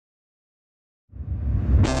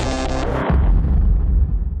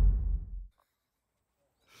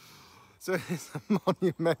So it's a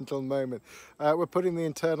monumental moment. We're putting the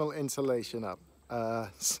internal insulation up.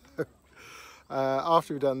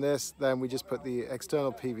 After we've done this, then we just put the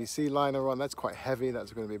external PVC liner on. That's quite heavy,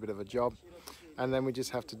 that's going to be a bit of a job. And then we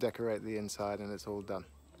just have to decorate the inside and it's all done.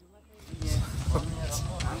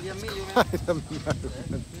 Quite a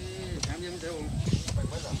moment.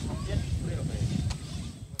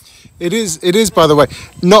 It is, by the way,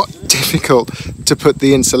 not difficult to put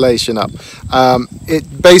the insulation up.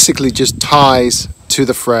 It basically just ties to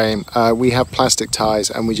the frame. We have plastic ties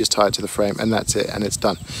and we just tie it to the frame and that's it, and it's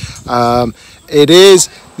done. The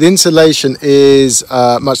insulation is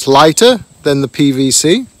much lighter than the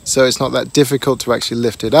PVC, so it's not that difficult to actually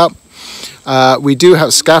lift it up. We do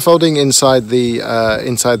have scaffolding inside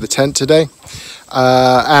the tent today.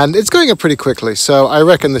 And it's going up pretty quickly, so I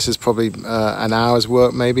reckon this is probably an hour's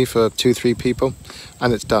work maybe for 2-3 people,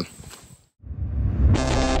 and it's done.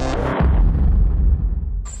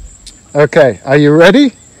 Okay, are you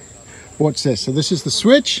ready? Watch this. So this is the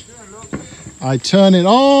switch. I turn it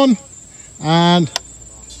on and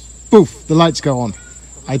poof, the lights go on.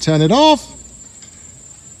 I turn it off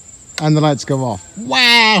and the lights go off.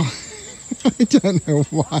 Wow! I don't know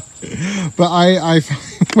why, but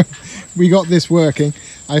we got this working.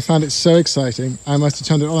 I found it so exciting. I must have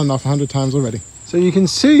turned it on and off 100 times already. So you can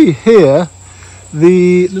see here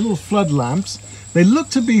the little flood lamps. They look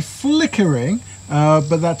to be flickering,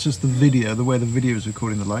 but that's just the video, the way the video is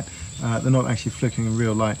recording the light. They're not actually flickering in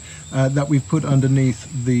real light, that we've put underneath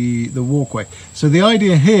the walkway. So the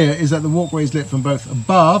idea here is that the walkway is lit from both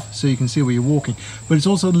above, so you can see where you're walking, but it's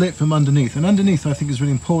also lit from underneath. And underneath I think is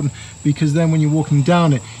really important, because then when you're walking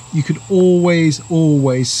down it, you could always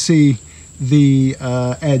see the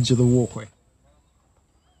edge of the walkway.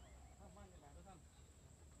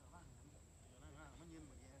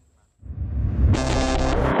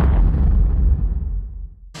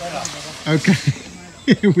 Okay,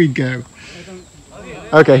 here we go.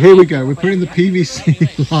 Okay, here we go. We're putting the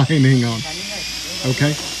PVC lining on.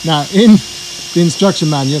 Okay, now in the instruction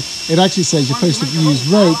manual, it actually says you're supposed to use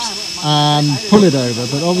ropes and pull it over,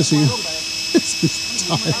 but obviously this is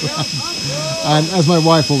Thailand. And as my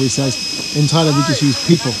wife always says, in Thailand we just use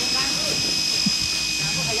people.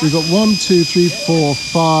 We've got 1, 2, 3, 4,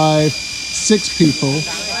 5, 6 people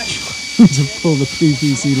trying to pull the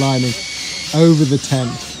PVC lining over the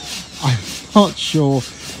tent. I'm not sure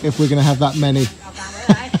if we're going to have that many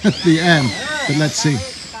at the end, but let's see.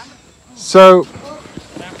 So,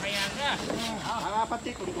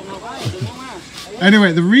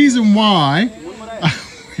 anyway, the reason why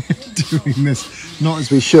we're doing this not as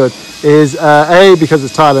we should is A, because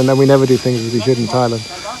it's Thailand and we never do things as we should in Thailand.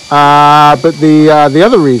 But the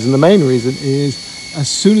other reason, the main reason, is as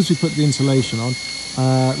soon as we put the insulation on,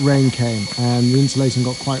 rain came and the insulation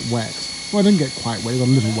got quite wet. Well, it didn't get quite wet, it got a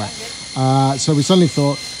little wet. So we suddenly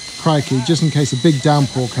thought, crikey, just in case a big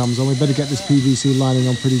downpour comes on, we better get this PVC lining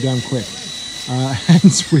on pretty damn quick.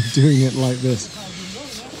 Hence we're doing it like this.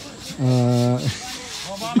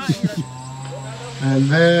 And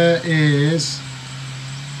there is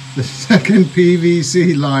the second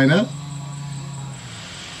PVC liner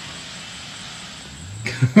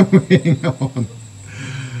going on.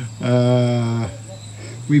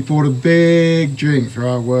 We bought a big drink for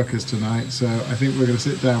our workers tonight, so I think we're going to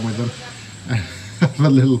sit down with them and have a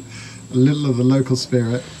little of the local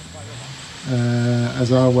spirit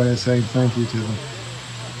as our way of saying thank you to them.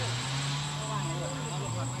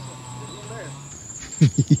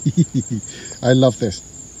 I love this.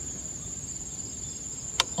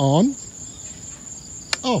 On,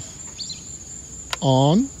 off,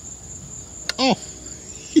 on, off.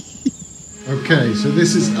 Okay, so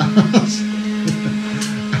this is us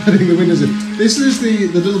adding the windows in. This is the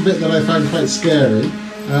little bit that I find quite scary,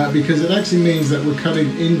 because it actually means that we're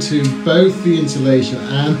cutting into both the insulation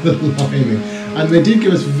and the lining. And they did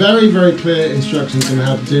give us very, very clear instructions on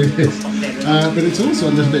how to do this. But it's also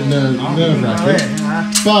a little bit nerve-wracking.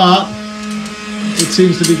 But it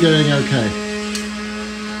seems to be going okay.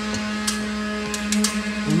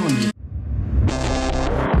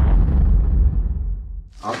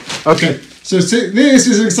 Okay, so this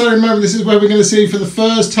is an exciting moment. This is where we're going to see for the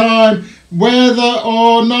first time whether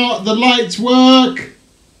or not the lights work.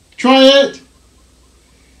 Try it.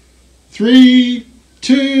 3,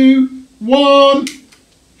 2, 1.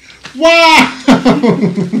 Wow!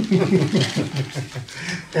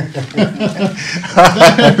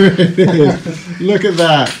 There it is. Look at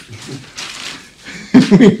that.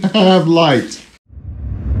 We have light.